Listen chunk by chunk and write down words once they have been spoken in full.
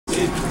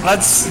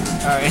Let's.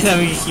 Alright, then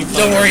we can keep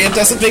playing. Don't worry, it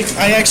doesn't make.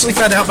 I actually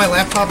found out my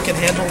laptop can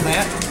handle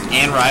that.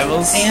 And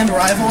Rivals? And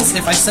Rivals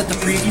if I set the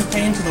preview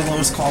pane to the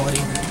lowest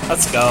quality.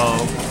 Let's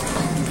go.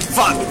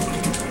 Fuck!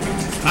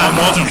 I'm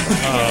watching.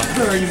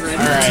 Are you ready?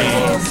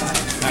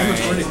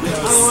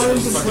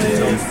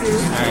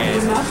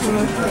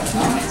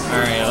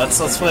 Alright, let's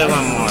play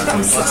one more.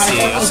 Let's see.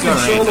 Let's go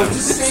random.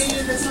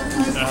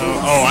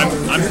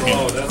 I'm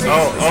pinned.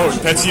 Oh,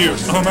 that's you.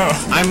 Oh no.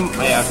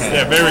 Yeah, okay.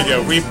 Yeah, there we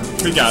go. We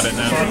got it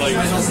now.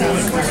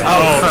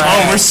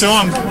 Oh, we're still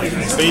on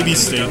baby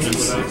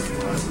stages.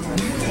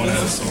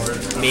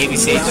 Baby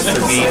stages for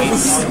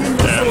babies.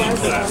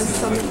 Yeah.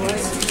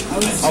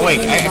 Oh wait,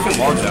 I can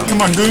wall jump.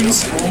 Come on,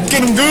 goons.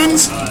 Get him,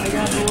 goons.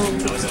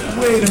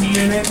 Wait a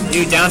minute.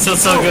 Dude, down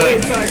tilt's so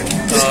good.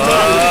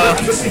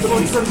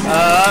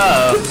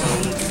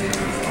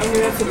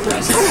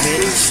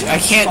 I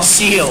can't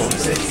shield.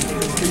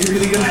 Are you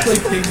really gonna play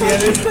pig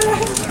again?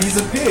 He's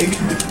a pig.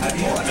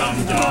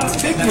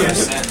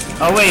 Pigless.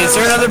 Oh wait, is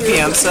there another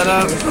PM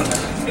setup?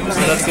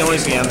 That's the only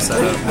PM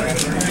setup.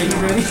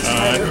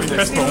 We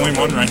pressed the only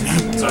one right now.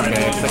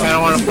 Okay, I kind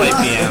of want to play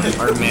PM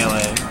or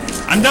melee.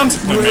 I'm down to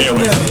play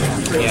melee.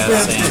 Yeah,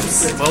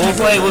 same. Well,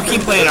 we'll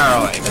keep playing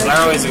ROA because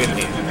ROA is a good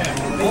game.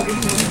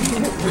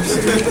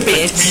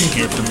 Bitch.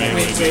 Here for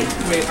melee.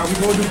 Wait, are we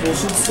going to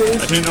bullshit stage?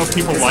 I didn't know if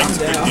people liked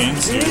good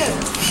games here.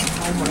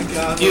 Oh my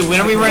god. Dude, when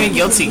are we running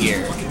Guilty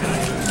Gear?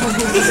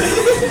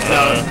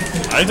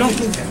 I don't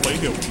play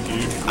Guilty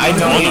Gear. I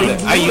don't either.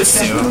 I used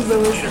to.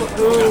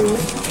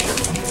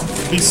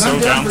 He's so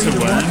down to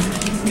learn.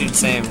 Dude,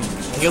 same.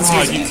 Guilty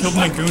Oh, Gear. you killed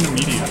my goon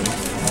immediately.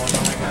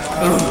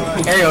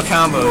 Aerial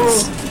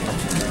combos.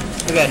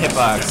 Look at that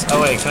hitbox.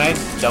 Oh wait, can I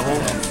double?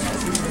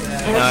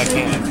 No, I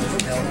can't.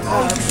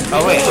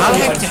 Oh wait, how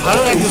the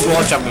heck does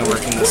wall jumping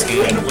work in this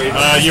game?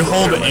 You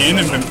hold in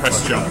and then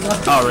press jump.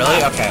 Oh really?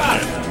 Okay.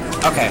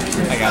 Okay,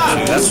 I got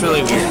you. That's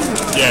really weird.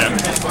 Yeah.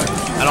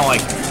 I don't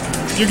like.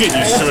 You get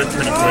used to it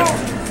pretty quick.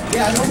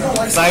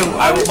 Cause I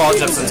will wall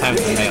jump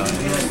sometimes in melee.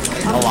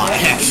 A lot,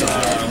 actually.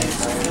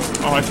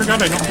 Oh, I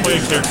forgot I don't play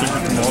a character who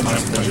can wall jump.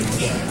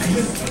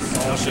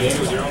 I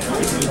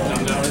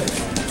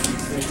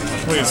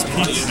play as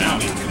Peach now.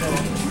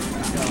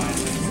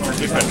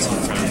 Forget that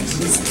sometimes.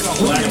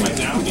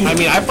 I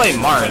mean, I play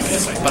Marth,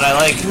 but I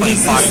like playing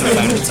Fox from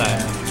time to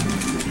time.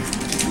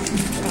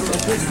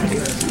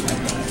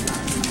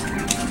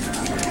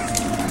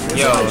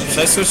 Yo, should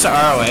I switch to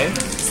ROA?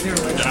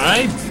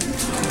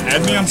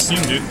 Add me on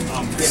Steam, dude.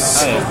 Oh,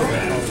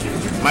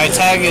 yeah. My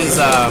tag is,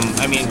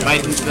 I mean, my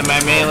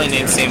melee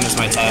name same as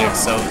my tag,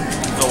 so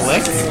the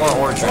Lick or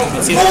Ordrin.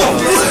 It's either one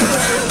of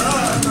those.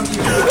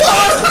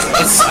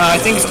 It's, I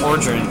think it's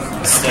Ordrin,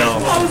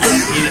 still.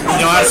 You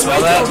know how to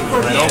spell that?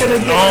 Nope.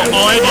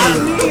 All I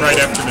do right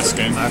after this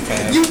game.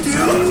 Okay. You do?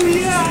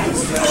 Yeah.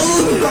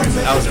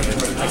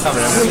 I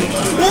covered everything.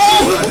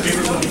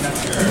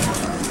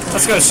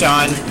 Let's go,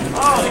 Sean.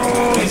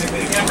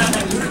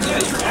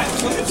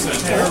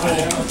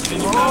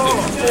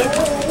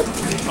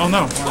 Oh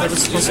no, that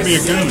was supposed to be a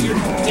goon.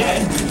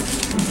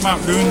 Come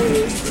out, goon.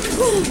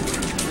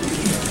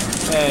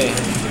 Hey.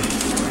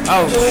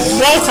 Oh.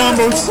 Wall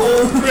combos!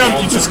 We're on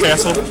Peach's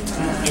Castle.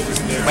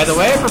 By the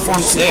way I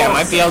performed today, I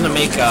might be able to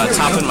make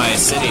top in my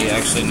city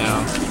actually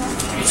now.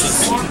 Which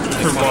is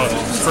For what?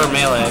 for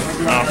melee.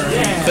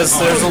 Because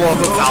there's a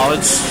local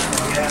college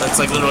that's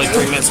like literally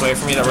 3 minutes away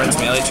from me that runs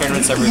melee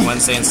tournaments every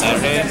Wednesday and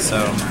Saturday, so...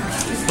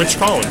 Which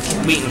college?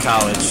 Wheaton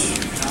College.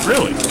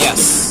 Really?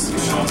 Yes.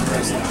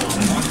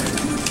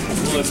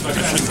 I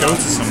should go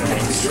to some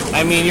place.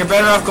 I mean, you're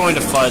better off going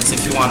to FUDs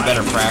if you want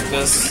better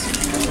practice.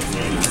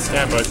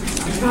 Yeah, but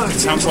it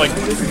sounds like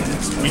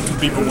we could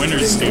be the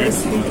winners here at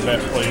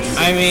that place.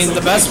 I mean,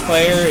 the best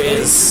player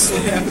is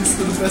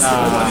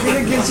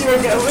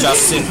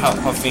Justin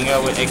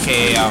Huffinga,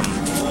 aka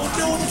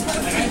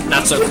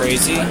Not So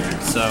Crazy.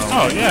 So.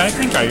 Oh yeah, I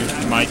think I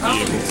might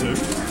be able to.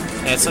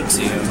 Yeah, it's up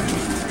to you.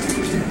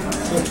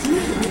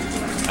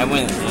 I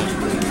went.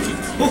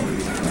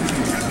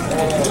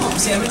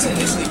 See, I meant to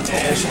initially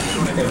dash.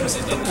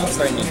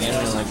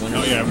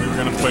 Oh yeah, we were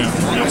gonna play on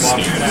real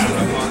Steam.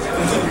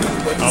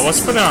 Let's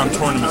put it on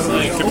Tournament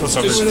League. Get those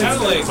other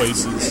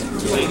places.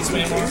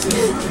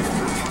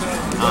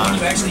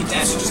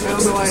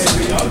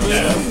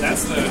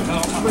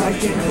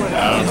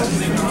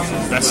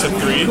 Best of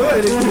 3.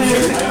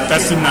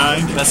 Best of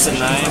 9. Best of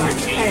 9. I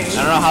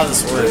don't know how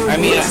this works. I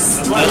mean,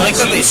 I like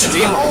that they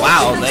stream.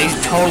 Wow, they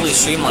totally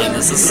streamlined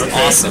this. This is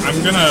awesome.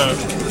 I'm gonna.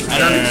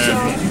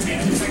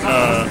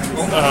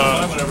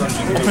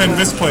 Open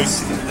this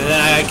place. And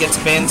then I get to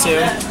ban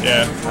too?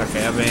 Yeah.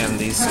 Okay, I ban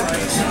these two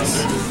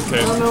places.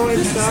 Okay. I don't know where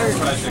to start.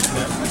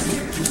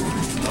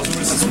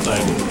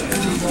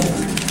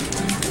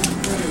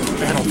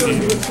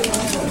 Battlefield.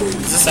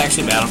 Is this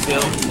actually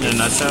Battlefield in a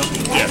nutshell?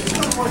 Yeah.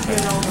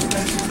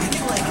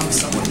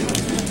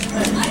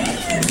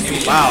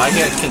 Wow, I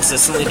get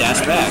consistently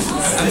dash back.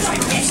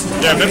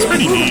 Yeah, that's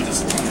pretty neat.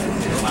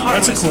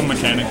 That's a cool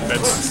mechanic.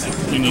 That's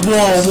unique.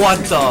 Whoa, what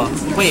the?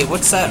 Wait,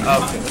 what's that?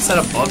 What's that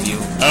above you?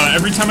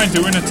 Every time I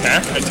do an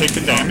attack, I take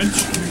the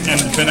damage, and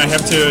then I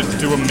have to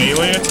do a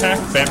melee attack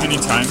that many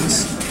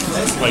times,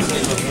 like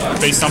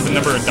based on the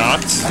number of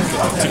dots,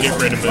 to get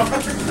rid of it.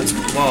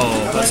 Whoa,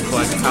 that's cool.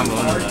 I can combo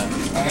into that.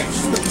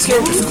 This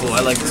character's cool.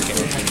 I like this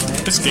game.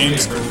 This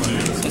game's cool,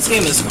 dude. This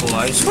game is cool.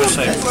 I just wish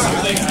I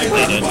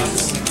played it a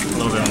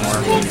little bit more.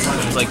 I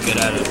was like good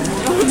at it.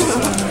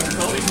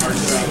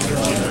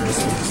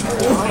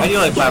 I do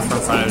like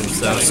platform fighters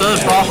though. So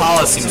the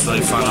Brawlhalla seems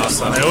really fun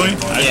also. Really?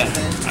 Yeah.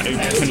 I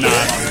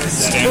cannot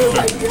stand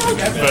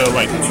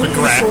the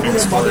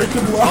graphics for it.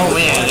 Oh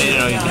man, I didn't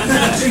know you did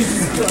that.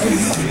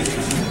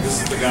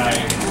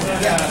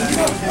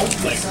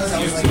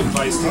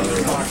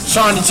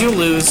 Sean, did you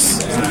lose?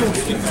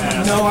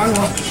 No, I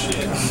won't.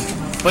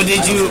 But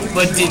did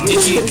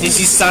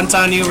she stunt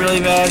on you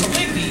really bad?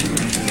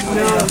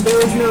 No, there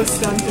was no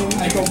stunting.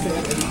 I go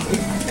back.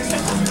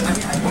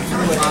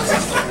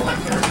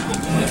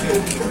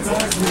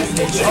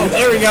 Oh,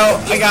 there we go.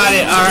 I got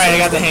it. Alright, I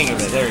got the hang of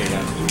it. There we go.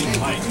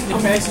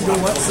 Okay, so go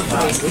what?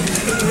 Surprise.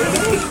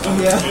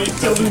 Yeah,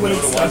 tell me when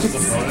it's starts.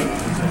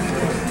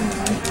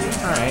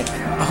 Alright.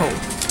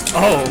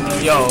 Oh,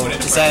 yo,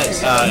 is that,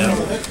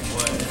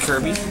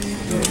 Kirby?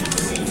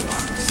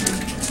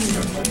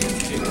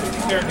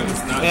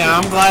 Yeah,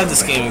 I'm glad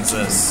this game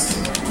exists.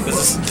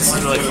 Because this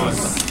is really fun.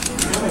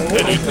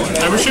 Yeah, dude.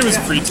 I wish it was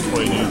free to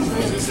play, dude.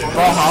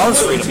 Brawlhalla's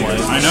free to play.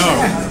 I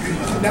know.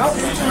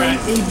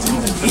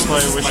 That's why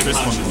I wish this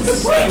one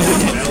was.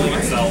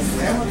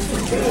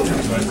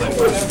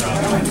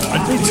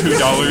 I'd pay $2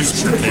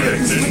 per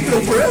character.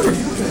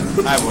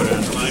 I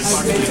wouldn't.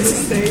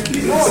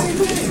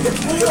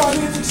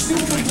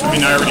 I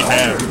mean, I already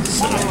have.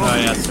 So. Oh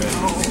yeah, that's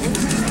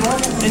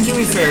right. And to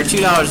be fair,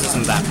 $2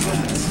 isn't that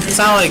bad. It's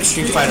not like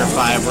Street Fighter V,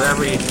 where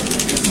every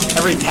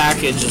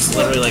package is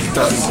literally like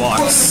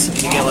 $30.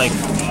 And you get like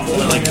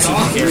 2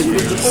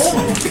 characters.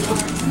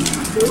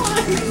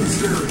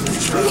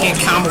 You can't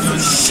combo for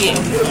shit.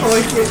 Oh,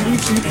 I can't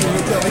use you for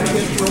it. I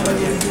can't throw my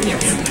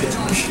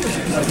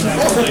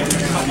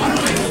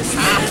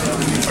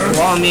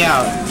Wall me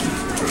out.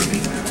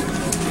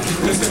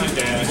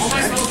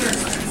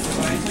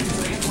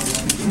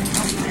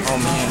 Oh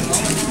man.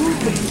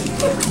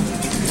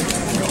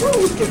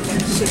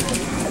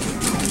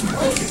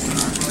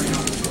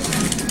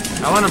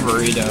 I want a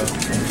burrito.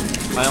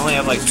 I only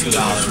have like $2.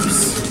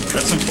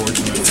 That's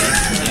unfortunate.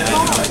 Yeah, I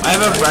know. I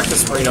have a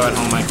breakfast burrito at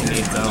home I can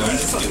eat though.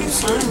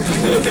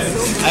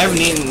 I haven't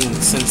eaten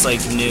since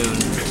like noon.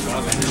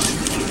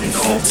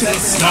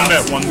 Not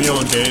that one meal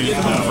a day.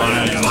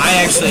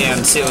 I actually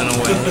am too in a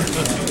way.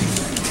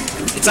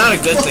 It's not a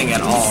good thing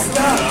at all.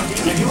 I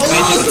think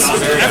it's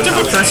very After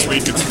the first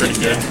week, it's pretty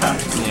good. Yeah,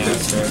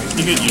 that's fair.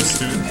 You get used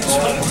to it.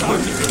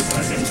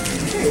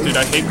 Dude,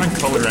 I hate my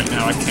color right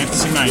now. I can't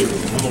see my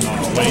little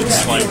blade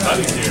swipe out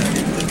of here.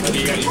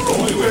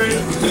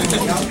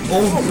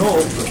 Oh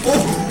no!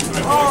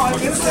 Oh, I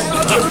missed that!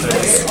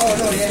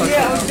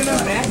 Yeah, I was gonna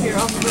back here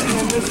off of it and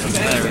I missed the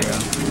back. There we go.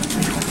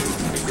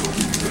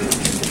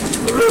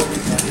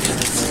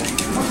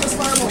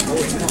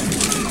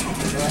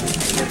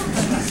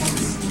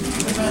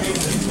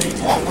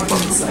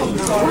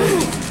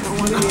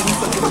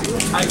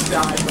 I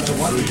died, but I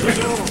wanted to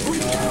go.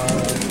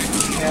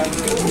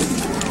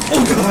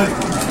 Oh god!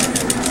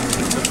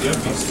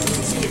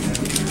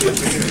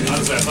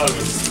 Honestly, I thought it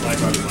was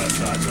like on the last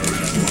shot.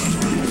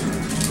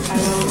 I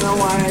don't know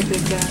why I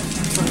did that.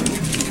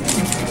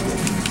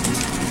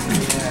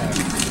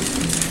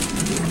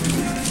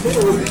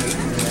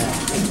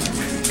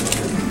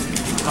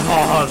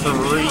 Oh, the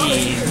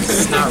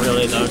reeds. Not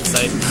really though, because I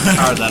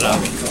powered that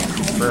up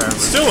forever.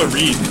 Still a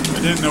read. I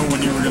didn't know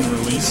when you were going to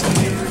release it.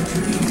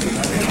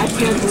 I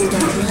can't believe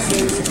that was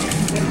saved.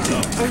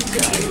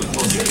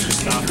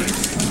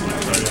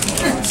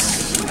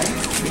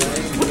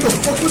 What the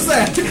fuck was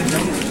that?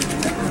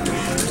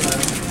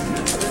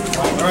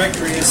 Alright,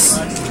 Chris.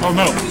 Oh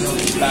no.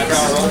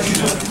 Background roll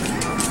shit.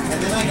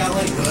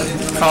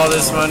 Call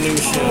this my new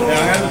shit.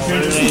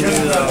 What did they do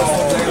though?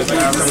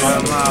 I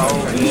forgot my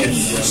old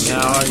bitch.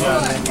 Now I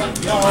got it.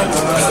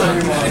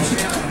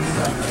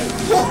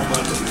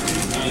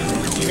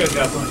 You guys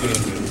got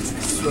something.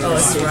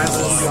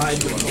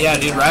 Yeah,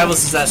 dude,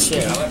 Rivals is that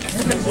shit.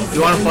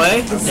 You wanna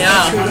play?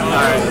 Yeah.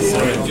 Alright, let's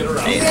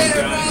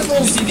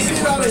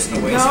do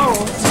it. No!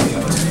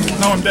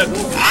 No, I'm dead.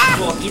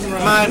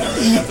 Come on.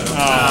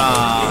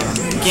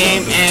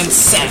 Game and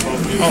set.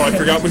 Oh, I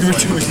forgot we were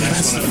doing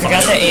this. I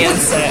got the and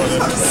set.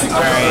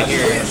 Alright,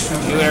 here.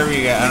 Do whatever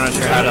you got. I'm not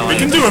sure how to We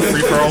can do a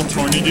free-for-all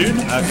tourney, dude.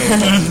 Okay.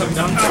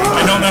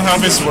 I don't know how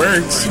this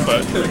works,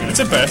 but it's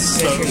a best.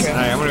 So.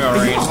 Alright, I'm gonna go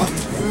rain.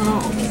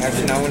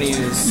 Actually, now I want to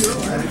use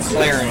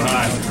Clarion.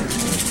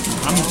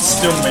 I'm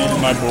still making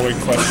my boy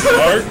question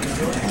mark.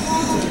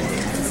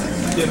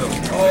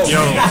 Yo,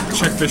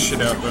 check this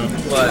shit out, bro.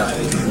 What?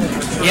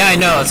 Yeah, I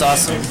know. It's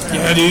awesome.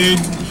 Yeah, dude.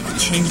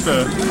 Change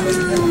the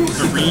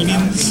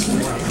readings.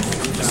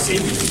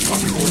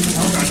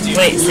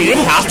 Wait, so you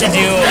have to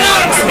do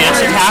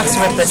smash attacks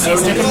with the C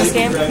stick in this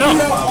game? No.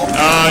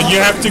 You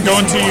have to go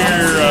into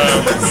your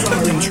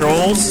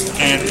controls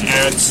and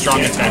add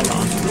strong attack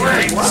on.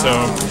 So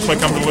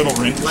click on the little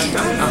wrench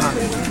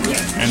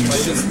and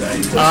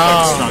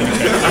strong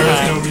attack.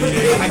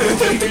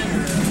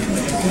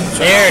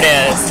 There it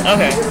is.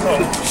 Okay, cool.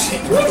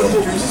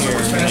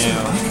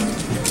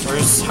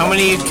 How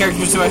many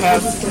characters do I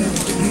have?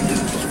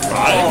 5.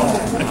 I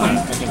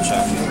can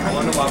check.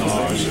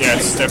 Yeah,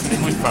 it's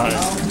definitely 5.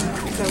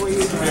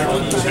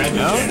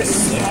 No?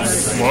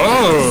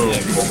 Whoa!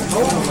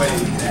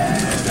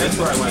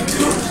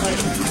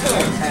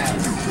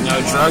 No,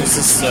 drugs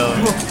is still.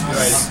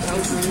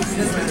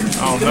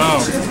 Oh no.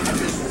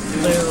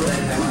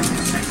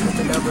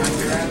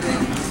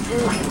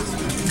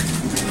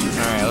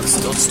 Alright,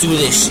 let's do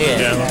this shit.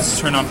 Yeah, let's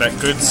turn on that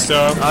good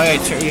stuff. Oh yeah,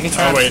 you can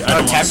turn. Oh wait, I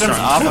don't tap want them strong.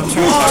 off. I'm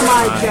turning Oh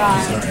my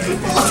god.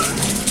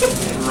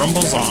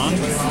 Rumble's on.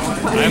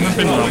 I haven't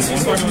been rumbling.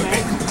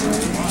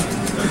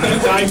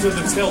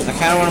 I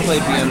kind of want to play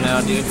BM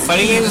now, dude.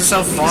 Fighting games are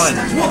so fun.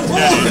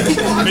 Yeah,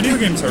 dude. Video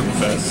games are the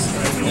best.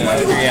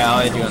 Yeah, all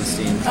I do on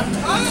Steam.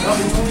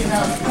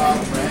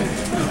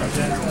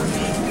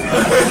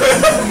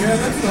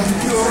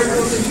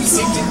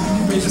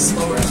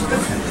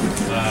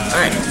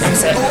 Alright,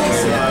 that's it.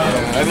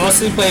 I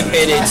mostly play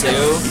Payday 2,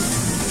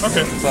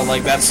 Okay. but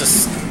like that's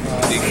just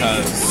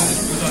because.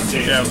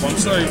 Yeah,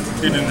 once I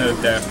get an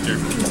adapter,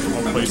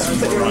 I'll play some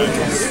more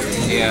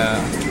rivals. Yeah.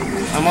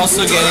 I'm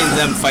also getting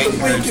them fighting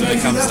groups when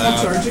it comes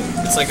out.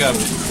 It's like a.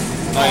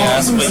 Oh yeah, I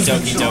also played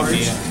Doki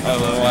Doki a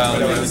little while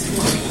ago.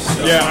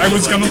 Yeah, I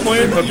was gonna play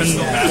it, but then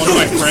one of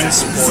my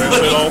friends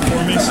spoiled it all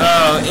for me. So.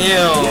 Oh,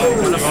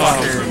 ew. What a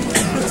fucker.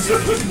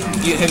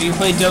 Have you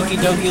played Doki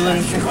Doki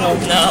Literature Club?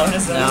 No,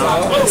 it's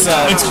not. It's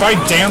It's by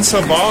Dan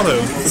Sabato,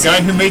 the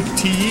guy who made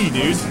TE,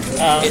 dude.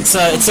 it's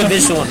a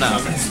visual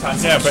novel.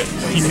 Yeah, but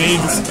he made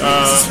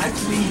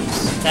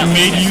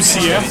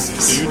UCF,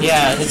 dude.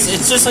 Yeah,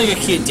 it's just like a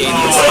cute dating.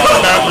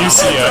 About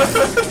UCF.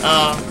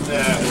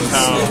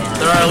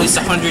 There are at least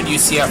 100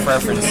 UCF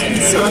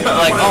references.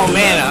 Like, oh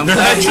man, I'm There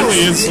glad you. actually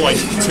is like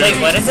 2. Wait,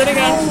 what is it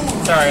again?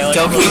 Sorry, like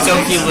Doki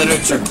Doki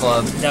Literature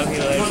Club. Doki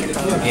Literature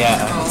Club.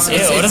 Yeah.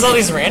 Ew, what is all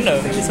these random?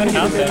 What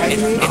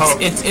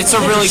happened? It's a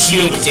really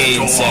cute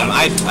dating sim.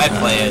 I'd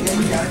play it.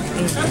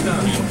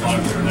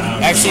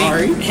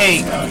 Actually,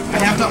 hey, I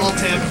have to alt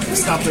tab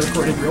stop the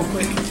recording real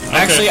quick.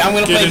 actually, I'm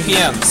gonna get play in.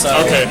 PM. So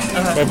Okay,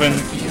 well then,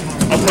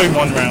 I'll play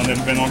one round and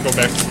then I'll go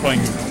back to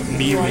playing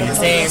Melee.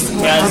 Same.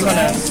 Yeah, I just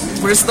wanna.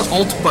 Where's the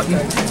alt button?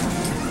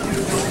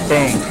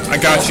 Boom, I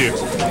got you.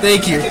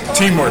 Thank you.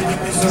 Teamwork.